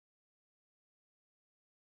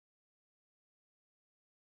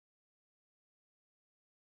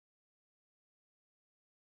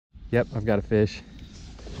Yep, I've got a fish.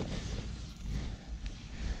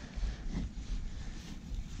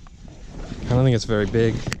 I don't think it's very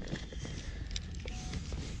big.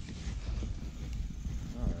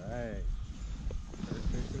 All right. First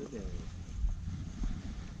fish of the day.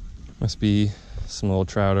 Must be some little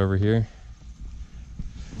trout over here.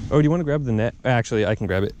 Oh, do you want to grab the net? Actually, I can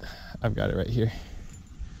grab it. I've got it right here.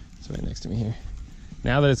 It's right next to me here.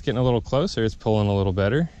 Now that it's getting a little closer, it's pulling a little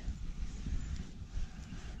better.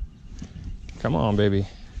 Come on, baby.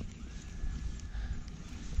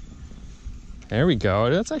 There we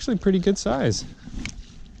go. That's actually pretty good size.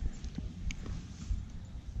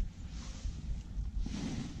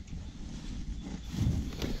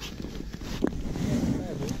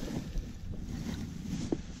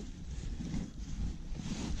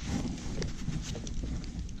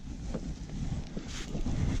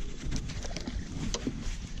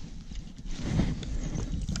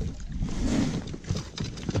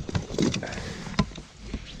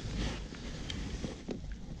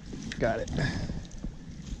 Got it.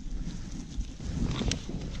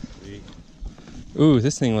 Sweet. Ooh,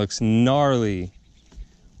 this thing looks gnarly.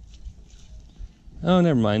 Oh,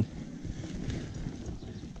 never mind.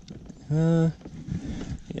 Yeah,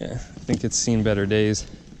 I think it's seen better days.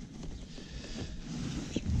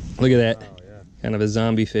 Look at that. Wow, yeah. Kind of a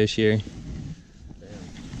zombie fish here. Damn.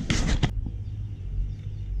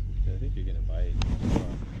 Yeah, I think you're gonna bite.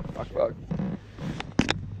 Fuck.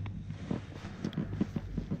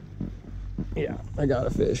 Yeah, I got a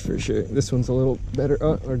fish for sure. This one's a little better.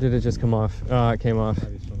 Oh, or did it just come off? Oh, it came off.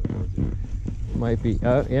 Probably swimming towards you. Might be.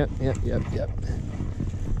 Oh, yep.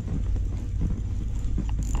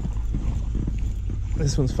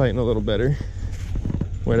 This one's fighting a little better.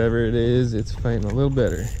 Whatever it is, it's fighting a little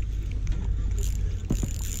better.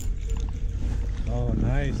 Oh,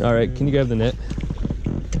 nice. All right, dude. can you grab the net?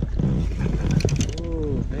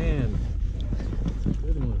 Oh, man. That's a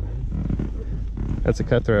good one, man. That's a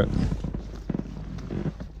cutthroat.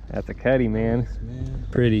 That's a cutty, man. Nice, man.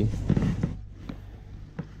 Pretty. Nice.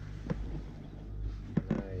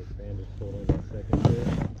 Man just pulled in that second fish.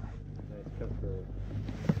 Nice cutthroat.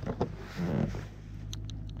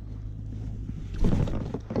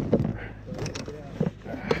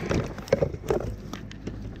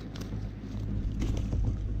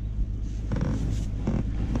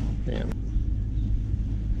 Damn.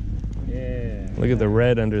 Yeah. Look at the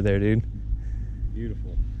red under there, dude.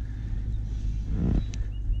 Beautiful.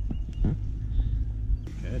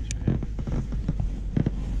 Catch, man.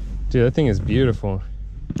 Dude, that thing is beautiful.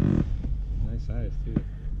 Nice size too.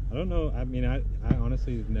 I don't know. I mean, I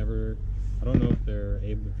honestly have never. I don't know if they're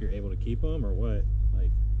able, if you're able to keep them or what.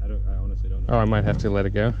 Like, I honestly don't know. Oh, I might have to let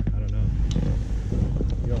it go. I don't know.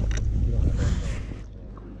 You don't have that.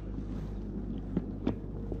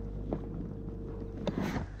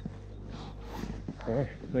 Oh,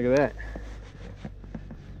 look at that.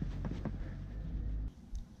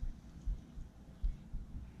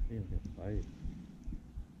 You can bite.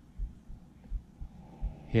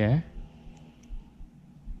 Yeah?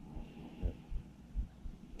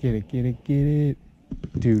 Get it.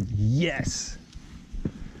 Dude, yes!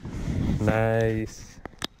 Nice.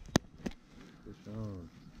 Fish on.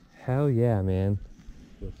 Hell yeah, man.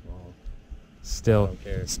 Still small. I Still, don't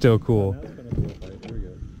care. still cool. Now it's gonna be a bite. Here we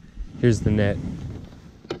go. Here's the net.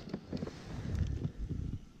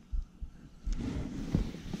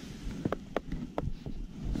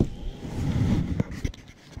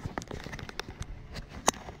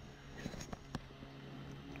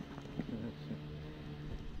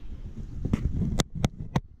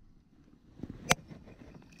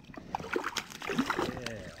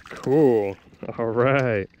 Cool. All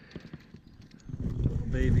right. Little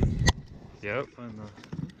baby. Yep. Fun though.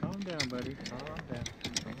 Calm down, buddy. Calm down.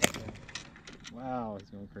 Wow, he's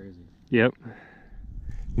going crazy. Yep.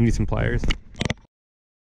 You need some pliers?